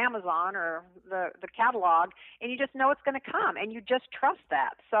 you know, Amazon or the catalog, and you just know it's going to come, and you just trust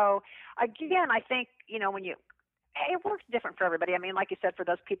that. So again, I think, you know, when you it works different for everybody. I mean, like you said, for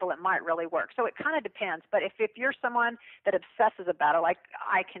those people, it might really work. So it kind of depends. But if you're someone that obsesses about it, like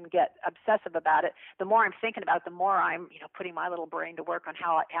I can get obsessive about it, the more I'm thinking about it, the more I'm, you know, putting my little brain to work on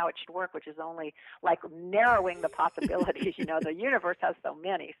how it should work, which is only like narrowing the possibilities. You know, the universe has so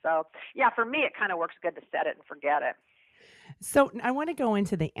many. So yeah, for me, it kind of works good to set it and forget it. So I want to go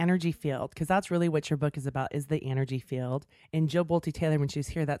into the energy field, because that's really what your book is about, is the energy field. And Jill Bolte Taylor, when she was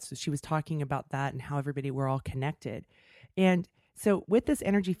here, she was talking about that and how we're all connected. And so with this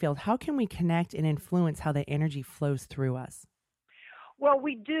energy field, how can we connect and influence how the energy flows through us? Well,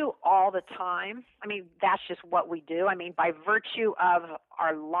 we do all the time. I mean, that's just what we do. I mean, by virtue of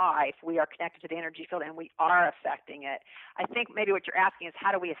our life, we are connected to the energy field and we are affecting it. I think maybe what you're asking is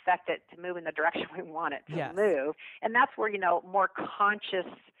how do we affect it to move in the direction we want it to move? And that's where, you know, more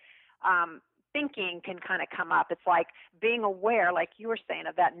conscious thinking can kind of come up. It's like being aware, like you were saying,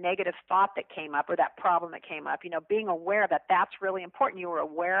 of that negative thought that came up or that problem that came up, you know, being aware that that's really important. You were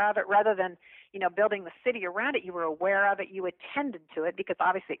aware of it rather than, you know, building the city around it. You were aware of it. You attended to it because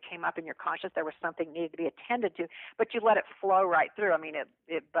obviously it came up in your conscious. There was something needed to be attended to, but you let it flow right through. I mean,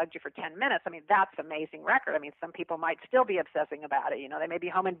 it bugged you for 10 minutes. I mean, that's an amazing record. I mean, some people might still be obsessing about it. You know, they may be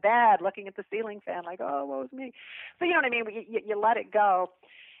home in bed looking at the ceiling fan like, oh, what was me? So, you know what I mean? You let it go.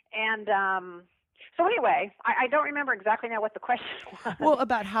 And so anyway, I don't remember exactly now what the question was. Well,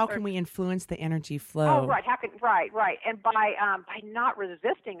 about how can we influence the energy flow? Oh, right. Right. And by not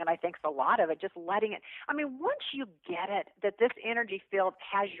resisting it, I think is a lot of it, just letting it. I mean, once you get it, that this energy field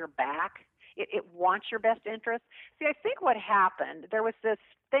has your back, it wants your best interest. See, I think what happened, there was this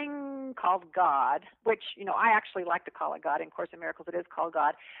thing called God, which, you know, I actually like to call it God. In Course in Miracles, it is called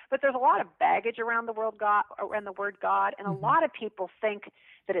God. But there's a lot of baggage around the word God, and a lot of people think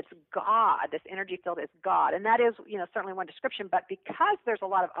that it's God, this energy field is God. And that is, you know, certainly one description. But because there's a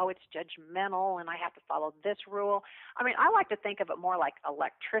lot of, it's judgmental and I have to follow this rule. I mean, I like to think of it more like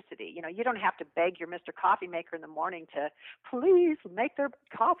electricity. You know, you don't have to beg your Mr. Coffee Maker in the morning to please make their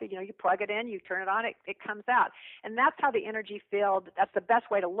coffee. You know, you plug it in, you turn it on, it comes out. And that's how the energy field, that's the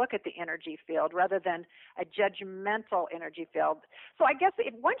best way to look at the energy field rather than a judgmental energy field. So I guess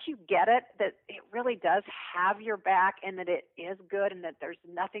once you get it, that it really does have your back and that it is good and that there's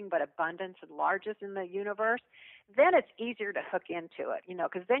nothing but abundance and largesse in the universe, then it's easier to hook into it, you know,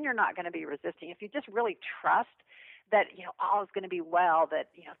 because then you're not going to be resisting. If you just really trust that, you know, all is going to be well, that,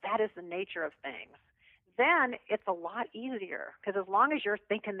 you know, that is the nature of things, then it's a lot easier, because as long as you're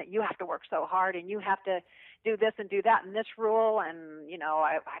thinking that you have to work so hard and you have to do this and do that and this rule and, you know,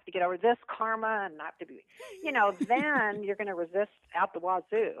 I have to get over this karma and I have to be, you know, then you're going to resist out the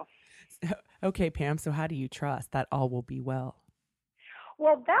wazoo. Okay, Pam, so how do you trust that all will be well?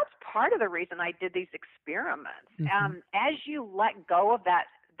 Well, that's part of the reason I did these experiments. Mm-hmm. As you let go of that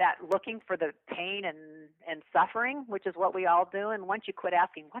looking for the pain and suffering, which is what we all do, and once you quit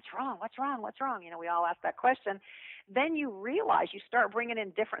asking, what's wrong, you know, we all ask that question, then you realize, you start bringing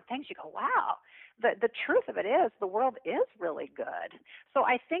in different things. You go, wow, the truth of it is the world is really good. So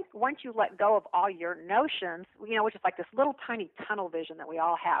I think once you let go of all your notions, you know, which is like this little tiny tunnel vision that we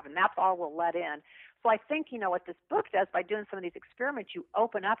all have, and that's all we'll let in. So I think, you know, what this book does by doing some of these experiments, you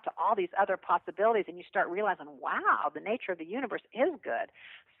open up to all these other possibilities and you start realizing, wow, the nature of the universe is good.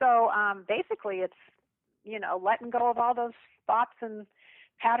 So basically it's, you know, letting go of all those thoughts and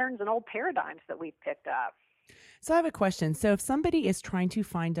patterns and old paradigms that we've picked up. So I have a question. So if somebody is trying to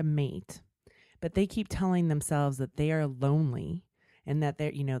find a mate, but they keep telling themselves that they are lonely and that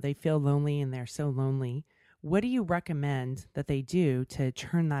they're, you know, they feel lonely and they're so lonely, what do you recommend that they do to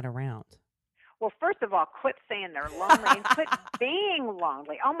turn that around? Well, first of all, quit saying they're lonely and quit being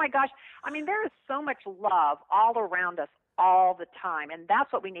lonely. Oh, my gosh. I mean, there is so much love all around us all the time. And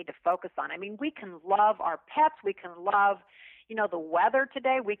that's what we need to focus on. I mean, we can love our pets. We can love, the weather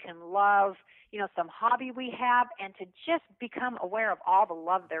today. We can love, some hobby we have, and to just become aware of all the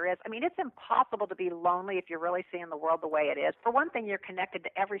love there is. I mean, it's impossible to be lonely if you're really seeing the world the way it is. For one thing, you're connected to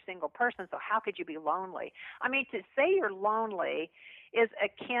every single person, so how could you be lonely? I mean, to say you're lonely is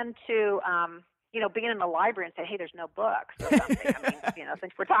akin to, being in the library and say, hey, there's no books or something. I mean,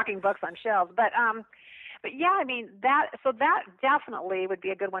 since we're talking books on shelves. But yeah, I mean, that definitely would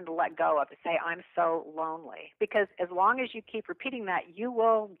be a good one to let go of, to say, I'm so lonely. Because as long as you keep repeating that, you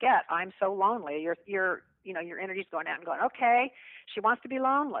will get, I'm so lonely. Your energy's going out and going, okay, she wants to be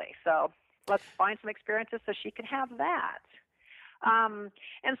lonely. So let's find some experiences so she can have that.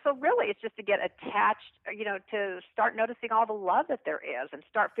 And so really it's just to get attached, to start noticing all the love that there is and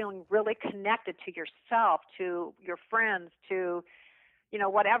start feeling really connected to yourself, to your friends, to,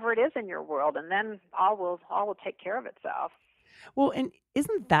 whatever it is in your world. And then all will take care of itself. Well, and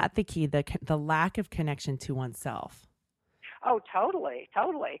isn't that the key, the lack of connection to oneself? Oh, totally,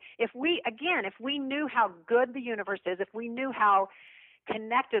 totally. If we knew how good the universe is, if we knew how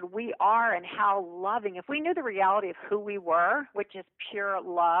connected we are and how loving, if we knew the reality of who we were, which is pure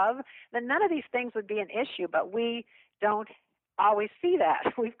love, then none of these things would be an issue, but we don't always see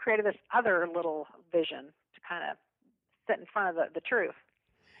that. We've created this other little vision to kind of sit in front of the truth.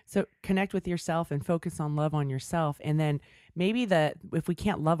 So connect with yourself and focus on love on yourself. And then maybe if we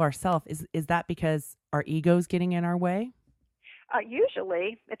can't love ourselves, is that because our ego's getting in our way?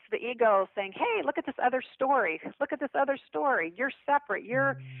 Usually it's the ego saying, hey, look at this other story. Look at this other story. You're separate.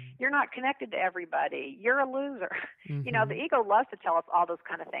 You're not connected to everybody. You're a loser. Mm-hmm. The ego loves to tell us all those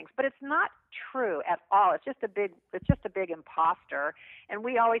kind of things, but it's not true at all. It's just a big imposter. And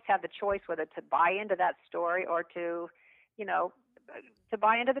we always have the choice whether to buy into that story or to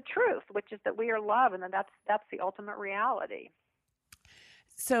buy into the truth, which is that we are love, and then that's the ultimate reality.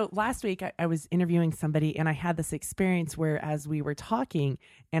 So last week I was interviewing somebody and I had this experience where as we were talking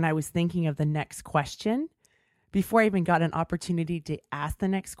and I was thinking of the next question, before I even got an opportunity to ask the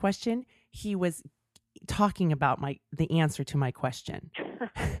next question, he was talking about the answer to my question.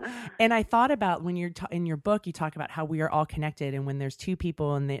 And I thought about when you're in your book, you talk about how we are all connected, and when there's two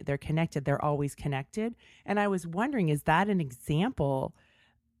people and they're connected, they're always connected. And I was wondering, is that an example?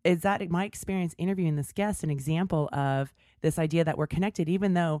 Is that my experience interviewing this guest an example of this idea that we're connected,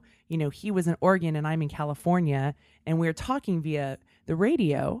 even though, he was in Oregon and I'm in California and we were talking via the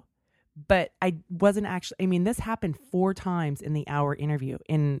radio, but I wasn't actually, this happened 4 times in the hour interview.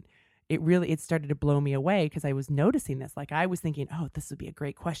 And it started to blow me away because I was noticing this. Like I was thinking, oh, this would be a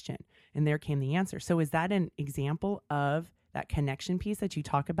great question. And there came the answer. So is that an example of that connection piece that you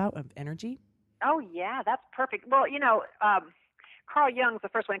talk about of energy? Oh, yeah, that's perfect. Well, Carl Jung's the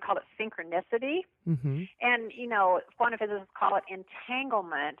first one called it synchronicity. Mm-hmm. And, quantum physicists call it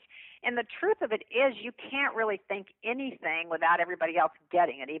entanglement. And the truth of it is you can't really think anything without everybody else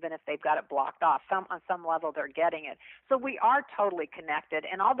getting it, even if they've got it blocked off. On some level, they're getting it. So we are totally connected.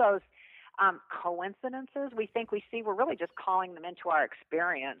 And all those coincidences we think we see, we're really just calling them into our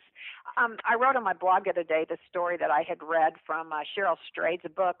experience. I wrote on my blog the other day this story that I had read from Cheryl Strayed's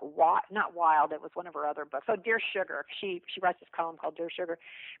book, not Wild, it was one of her other books. So Dear Sugar, she writes this column called Dear Sugar.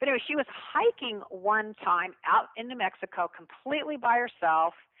 But anyway, she was hiking one time out in New Mexico completely by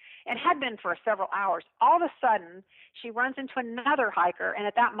herself, and had been for several hours. All of a sudden, she runs into another hiker, and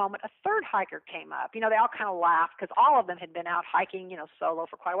at that moment, a third hiker came up. They all kind of laughed because all of them had been out hiking, solo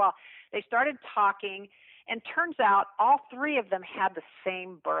for quite a while. They started talking, and turns out all 3 of them had the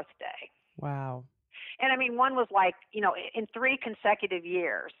same birthday. Wow. And one was like, in 3 consecutive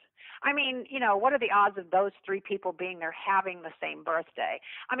years. What are the odds of those 3 people being there having the same birthday?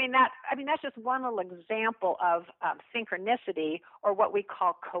 That's just one little example of synchronicity, or what we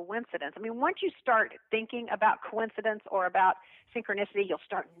call coincidence. Once you start thinking about coincidence or about synchronicity, you'll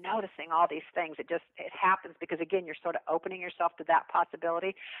start noticing all these things. It happens because, again, you're sort of opening yourself to that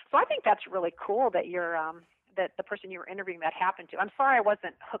possibility. So I think that's really cool that you're that the person you were interviewing that happened to. I'm sorry I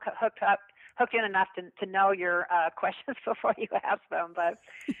wasn't hooked in enough to know your questions before you asked them. But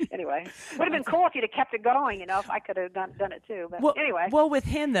anyway, would have been cool if you'd have kept it going, if I could have done it too. But anyway. Well, with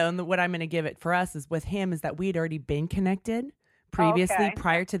him, though, and what I'm going to give it for us is with him is that we'd already been connected previously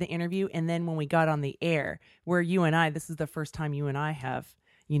prior to the interview. And then when we got on the air, where you and I, this is the first time you and I have,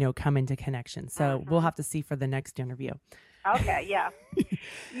 come into connection. So we'll have to see for the next interview. Okay, yeah.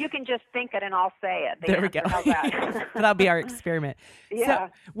 You can just think it and I'll say it. There we go. How's that? That'll be our experiment. Yeah.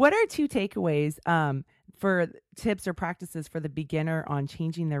 So what are 2 takeaways for tips or practices for the beginner on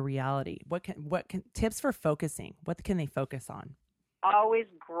changing their reality? What can tips for focusing? What can they focus on? Always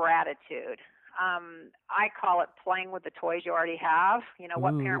gratitude. I call it playing with the toys you already have. You know,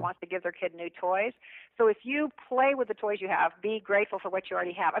 what parent wants to give their kid new toys? So if you play with the toys you have, be grateful for what you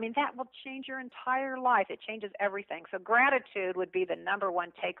already have. I mean, that will change your entire life. It changes everything. So gratitude would be the number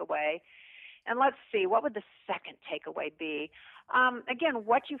one takeaway. And let's see, what would the second takeaway be? Again,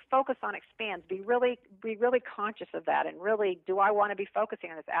 what you focus on expands. Be really conscious of that, and really, do I want to be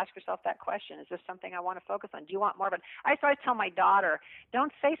focusing on this? Ask yourself that question. Is this something I want to focus on? Do you want more of it? I always tell my daughter,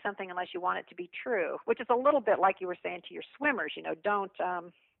 don't say something unless you want it to be true, which is a little bit like you were saying to your swimmers. Don't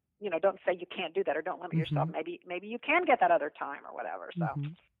say you can't do that, or don't limit yourself. Maybe you can get that other time or whatever. So.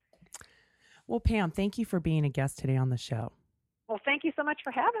 Well, Pam, thank you for being a guest today on the show. Well, thank you so much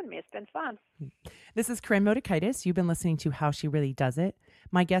for having me. It's been fun. This is Corinne Motakaitis. You've been listening to How She Really Does It.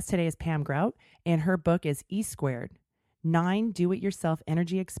 My guest today is Pam Grout, and her book is E², 9 Do-It-Yourself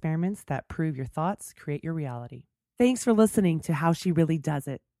Energy Experiments That Prove Your Thoughts Create Your Reality. Thanks for listening to How She Really Does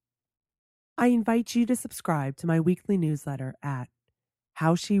It. I invite you to subscribe to my weekly newsletter at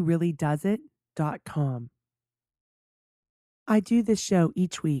howshereallydoesit.com. I do this show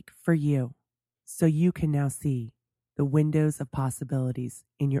each week for you, so you can now see the windows of possibilities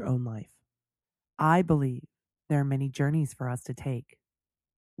in your own life. I believe there are many journeys for us to take.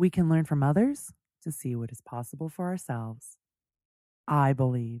 We can learn from others to see what is possible for ourselves. I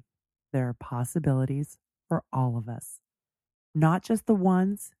believe there are possibilities for all of us, not just the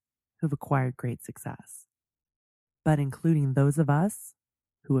ones who've acquired great success, but including those of us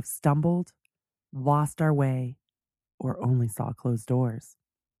who have stumbled, lost our way, or only saw closed doors.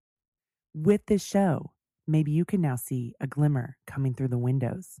 With this show, maybe you can now see a glimmer coming through the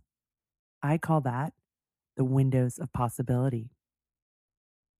windows. I call that the windows of possibility.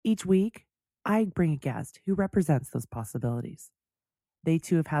 Each week, I bring a guest who represents those possibilities. They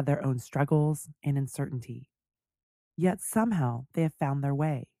too have had their own struggles and uncertainty, yet somehow they have found their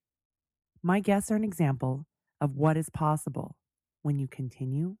way. My guests are an example of what is possible when you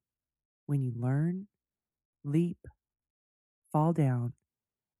continue, when you learn, leap, fall down,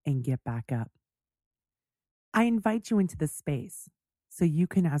 and get back up. I invite you into this space so you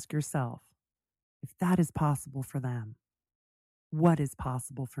can ask yourself, if that is possible for them, what is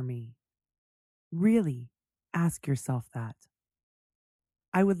possible for me? Really ask yourself that.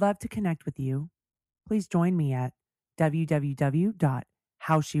 I would love to connect with you. Please join me at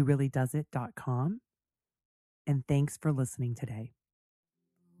www.howshereallydoesit.com. And thanks for listening today.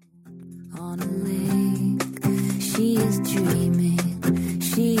 On a lake, she is dreaming,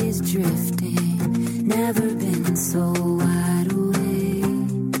 she is drifting, never been so wild.